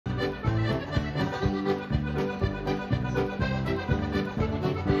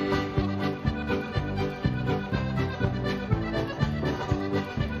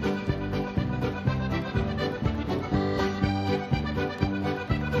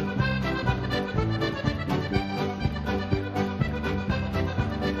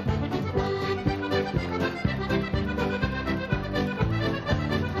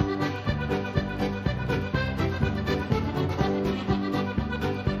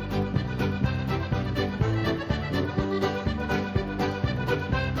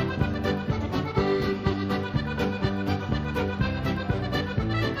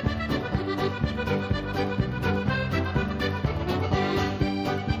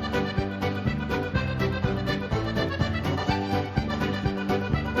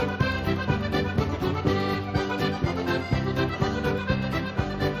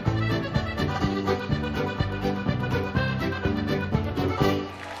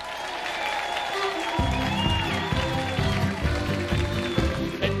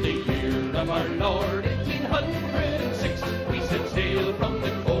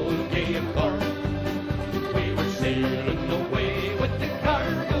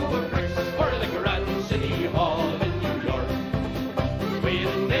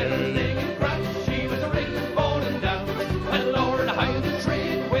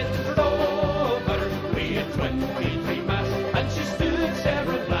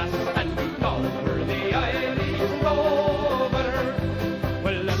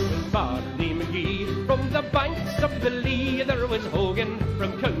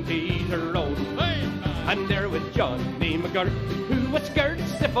girl who was scared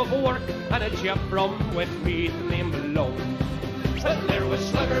stiff of work and a chap from Westmeath named Malone. Well, there was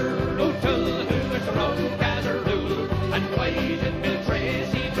Slugger O'Toole who was from Gatherdool, and White and Bill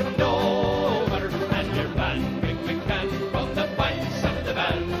Tracy from Dover, and your man Mick McCann from the banks of the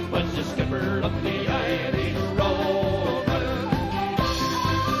Van was the skipper of the Irish Rover.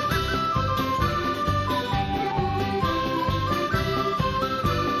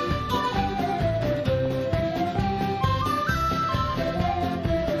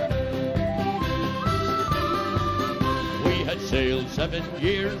 We had sailed 7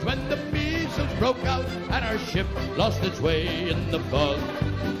 years when the measles broke out, and our ship lost its way in the fog.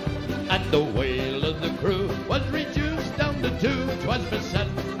 And the whale of the crew was reduced down to 2. 'Twas beset,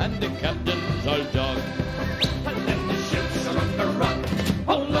 and the captain's our dog. And then the ship struck a rock.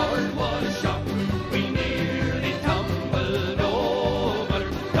 Oh Lord, what a shock! We nearly tumbled over,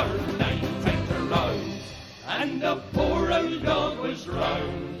 turned 9 times around, and the poor old dog was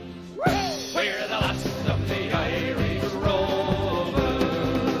drowned. We're the last of the Irish Rover.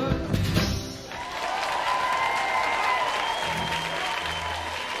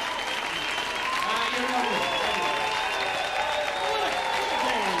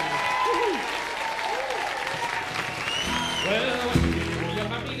 Well, you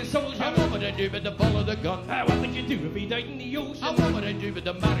happy the soldier? What would I do but to follow the gun? What would you do if he died in the ocean? What would I do but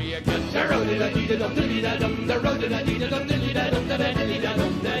to marry again? The road da dee da dum diddly da dum, the road da dee da dum diddly da dum, da diddly da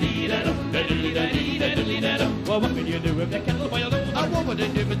dum, da dee da dum, da diddly da dee da diddly da dum. Well, what would you do if the kettle boiled over? What would I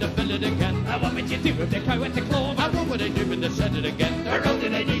do but to fill it again? What would you do if the cow went to clover? What would I do but to set it again? The road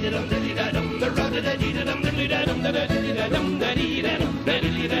da dee da dum diddly da dum, the road da dee da dum diddly da dum, da diddly da dum, da dee da dum, da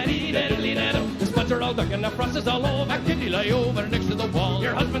diddly da dee da diddly da dum. The spuds are all dug and the frost is all over. Kitty lay over next to the wall.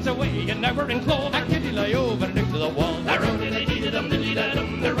 Your husband's away and never in clover. Kitty lay over next to the wall. The road da dee da dum diddly da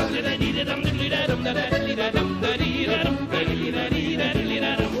dum, the road da dee da dum diddly da dum, da diddly da dum, da dee da dum, da diddly da dee da diddly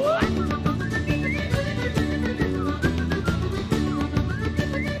da dum.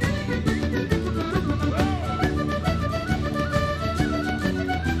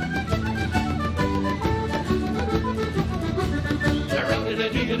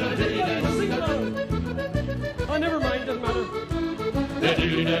 Oh, never mind, doesn't matter.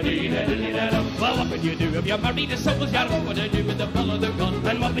 Well, what would you do if you married a soldier? What would I do with the follow the gun?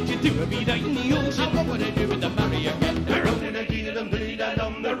 And what would you do if he died in the ocean? What would I do with the marry again? The road da dee da dum diddly da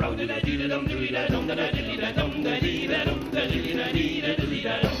dum, the road da dee da dum diddly da dum, da diddly da dum, da dee da dum, da diddly da dee da diddly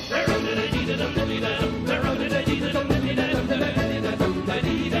da dum. The road da dee da dum diddly da dum, the road da dee da dum diddly da dum, da diddly da dum, da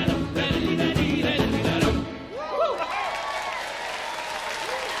dee da dum, da diddly da dee da diddly da dum.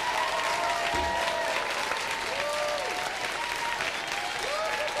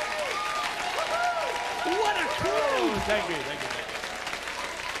 What a crowd! Thank you.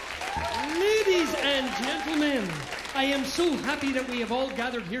 Ladies and gentlemen, I am so happy that we have all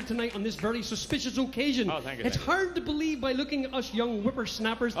gathered here tonight on this very suspicious occasion. Oh, thank you, It's thank you. hard to believe by looking at us young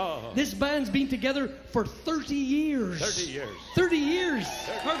whippersnappers. Oh. This band's been together for 30 years. 30 years. 30 years.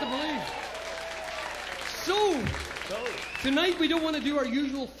 Hard to believe. So, tonight we don't want to do our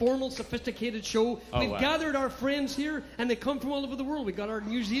usual formal, sophisticated show. Oh, We've wow. gathered our friends here, and they come from all over the world. We got our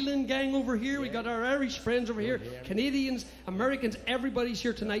New Zealand gang over here. We got our Irish friends over here. Canadians, Americans, everybody's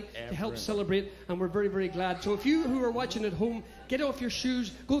here tonight to help celebrate, and we're very, very glad. So if you who are watching at home, get off your shoes,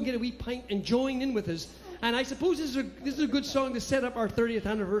 go and get a wee pint, and join in with us. And I suppose this is a good song to set up our 30th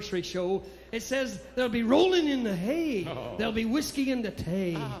anniversary show. It says, there'll be rolling in the hay. Oh. There'll be whiskey in the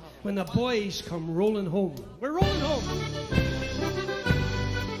tay when the boys come rolling home. We're rolling home.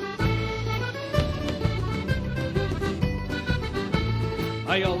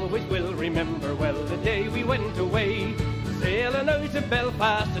 I always will remember well the day we went away, sailing out of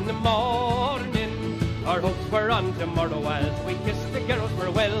Belfast in the morning. Our hopes were on tomorrow as we kissed the girls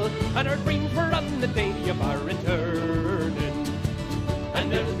farewell, and our dreams were on the day of our returning.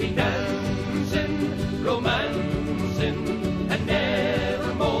 And there'll be dancing, romancing, and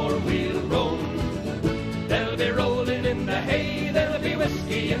nevermore we'll roam. They'll be rolling in the hay, there'll be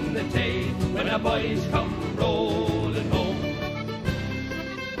whiskey in the tay, when our boys come rolling home.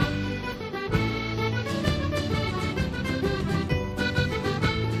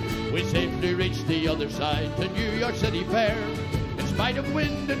 We safely reached the other side to New York City Fair. In spite of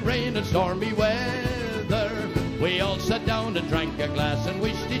wind and rain and stormy weather, we all sat down and drank a glass and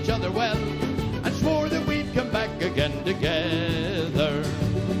wished each other well, and swore that we'd come back again together.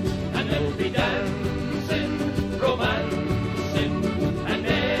 And there'll be dancing, romancing, and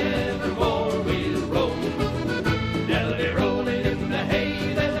nevermore we'll roam. They'll be rolling in the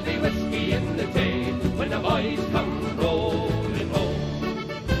hay, there'll be whiskey in the tay, when the boys come rolling home.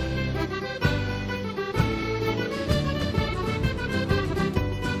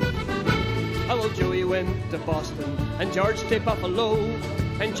 old Joey went to Boston, and George to Buffalo,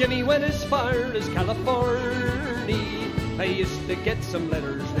 and Jimmy went as far as California. I used to get some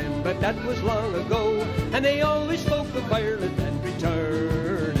letters then, but that was long ago, and they always spoke of Ireland and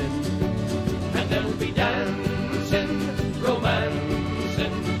returning. And there'll be dancing,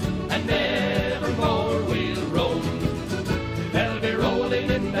 romancing, and nevermore we'll roam. They'll be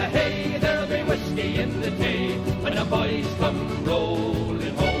rolling in the hay, there'll be whiskey in the tea, when the boys come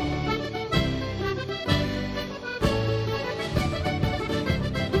rolling home.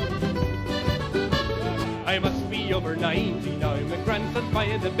 I must be over 90 now, my grandson's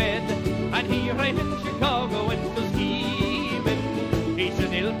by the bed, and he right in Chicago and was scheming. He said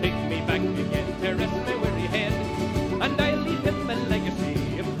he'll take me back again to rest my weary head, and I'll leave him a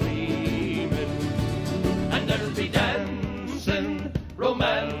legacy of dreaming. And there'll be dancing,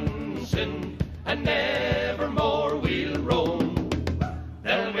 romancing, and nevermore we'll roam.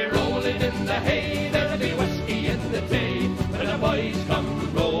 They'll be rolling in the hay, there'll be whiskey in the tea, when the boys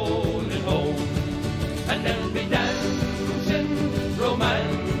come rolling home. And there'll be dancing,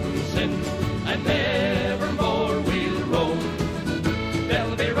 romancing, and nevermore we'll roam.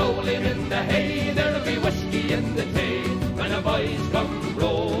 They'll be rolling in the hay, there'll be whiskey in the tea, when the boys come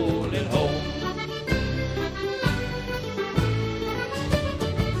rolling home.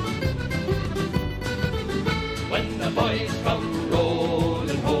 When the boys come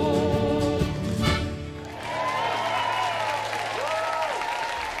rolling home.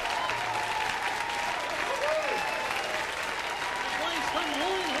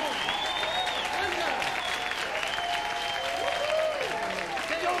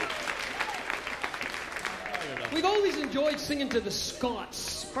 We've always enjoyed singing to the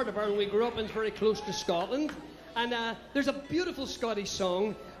Scots. Part of Ireland, we grew up in very close to Scotland. And there's a beautiful Scottish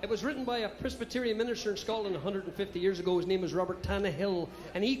song. It was written by a Presbyterian minister in Scotland 150 years ago. His name was Robert Tannahill.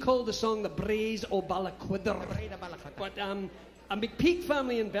 And he called the song the Braes o Balaquidder. But a McPeak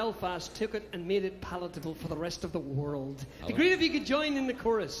family in Belfast took it and made it palatable for the rest of the world. It'd be great if you could join in the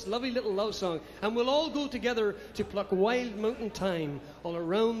chorus. Lovely little love song. And we'll all go together to pluck wild mountain thyme all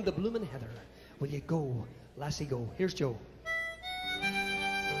around the bloomin' heather. Will you go, lassie, go? Here's Joe.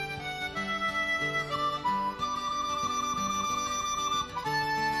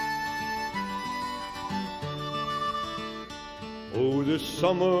 Oh, the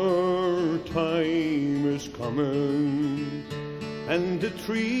summertime is coming, and the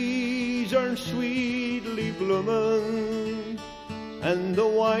trees are sweetly blooming, and the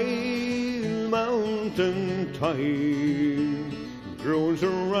wild mountain thyme grows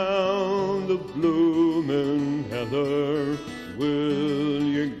around the bloomin' heather. Will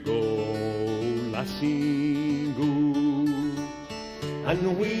you go, lassie, go?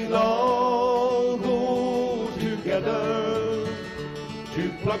 And we'll all go together to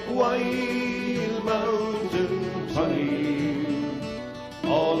pluck wild mountain thyme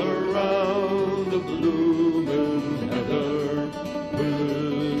all around the bloomin' heather.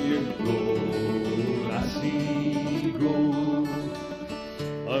 Will you go, lassie, go?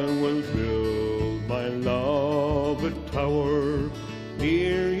 I will build my love a tower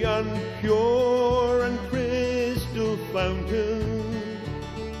near yon pure and crystal fountain.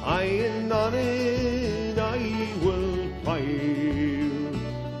 And on it I will pile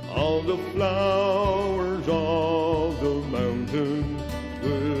all the flowers of the mountain.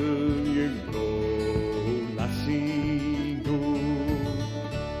 Will you go, lassie, go?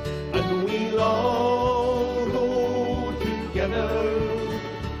 And we'll all go together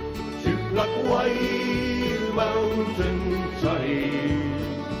to pluck wild mountain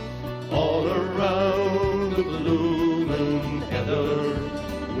thyme all around the bloomin' heather.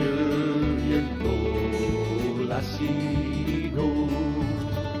 Will you go, lassie, go?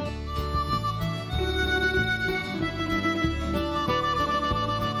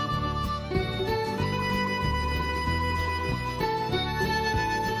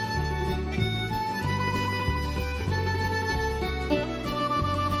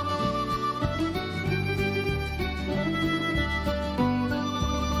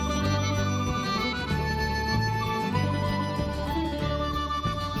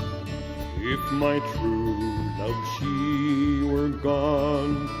 If my true love she were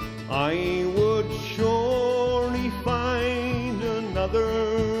gone, I would surely find another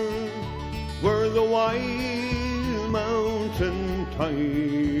where the wild mountain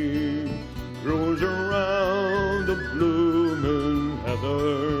thyme grows around the bloomin'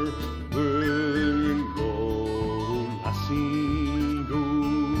 heather. Will you go, lassie, go?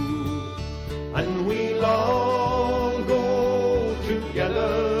 And we'll all go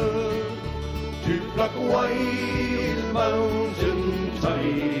together to pluck wild mountain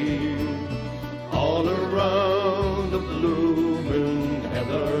thyme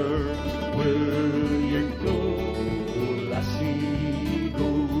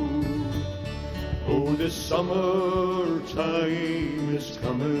summertime is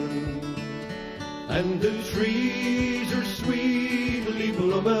coming, and the trees are sweetly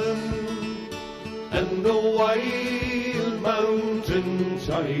blooming, and the wild mountain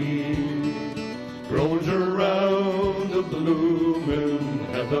thyme grows around the blooming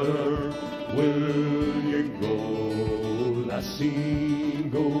heather. Will you go, lassie,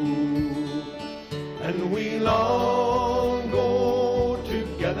 go? And we'll all go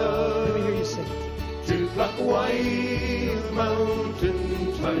together. Let me hear you sing. To pluck wild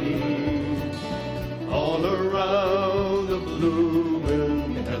mountain thyme all around the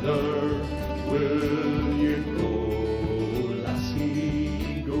blooming heather. Will you go,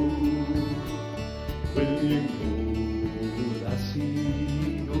 lassie, go? Will you go,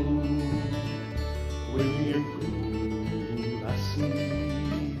 lassie, go? Will you go,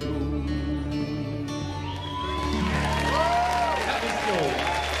 lassie, go? That was cool.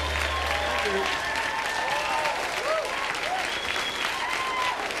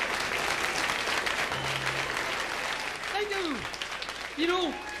 Thank you. You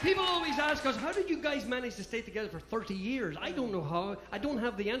know, people always ask us, how did you guys manage to stay together for 30 years? I don't know how. I don't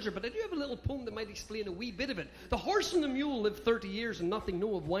have the answer, but I do have a little poem that might explain a wee bit of it. The horse and the mule live 30 years and nothing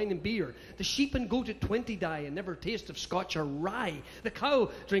know of wine and beer. The sheep and goat at 20 die and never taste of scotch or rye. The cow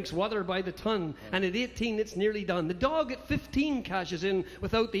drinks water by the ton, and at 18 it's nearly done. The dog at 15 cashes in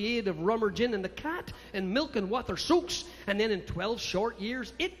without the aid of rum or gin, and the cat in milk and water soaks, and then in 12 short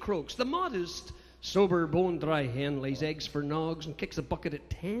years it croaks. The modest, sober, bone-dry hen lays eggs for nogs and kicks a bucket at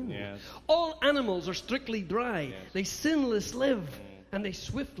 10. Yes. All animals are strictly dry. Yes. They sinless live, and they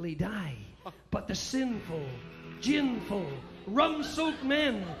swiftly die. But the sinful, ginful, rum-soaked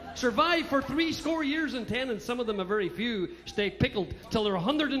men survive for 70 years and 10, and some of them, a very few, stay pickled till they're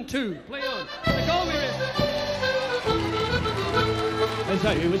 102. Play on. The Galway Races. As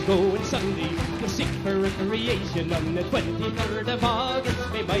I was going Sunday to seek for recreation on the 23rd of August,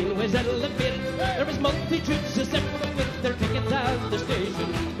 my mind was elevated. There was multitudes assembled with their tickets at the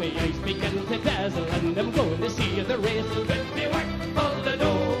station. My eyes began to dazzle, and I'm going to see the race. Let me work, all the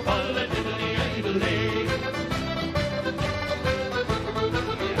dough, all the diddly idle day.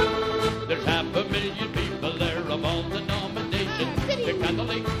 There's 500,000 people there of all denominations. The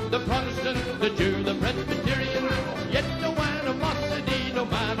Catholic, the Protestant, the Jew, the Presbyterian. Yet no animosity, no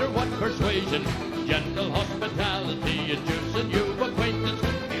matter what persuasion. Gentle hospitality and juice and new acquaintance.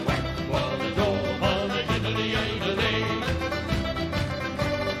 We work all the dough, all the diddly idle day.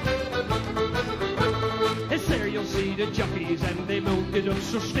 It's there you'll see the jockeys, and they mounted up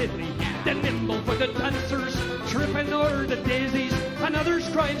so steadily. The nimble for the dancers, tripping o'er the daisies, and others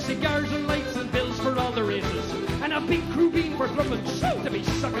crying cigars and lights and bills for all the races. And a big crew bean for thruppence, to be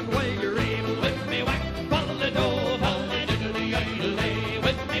sucking while you're able. With me whack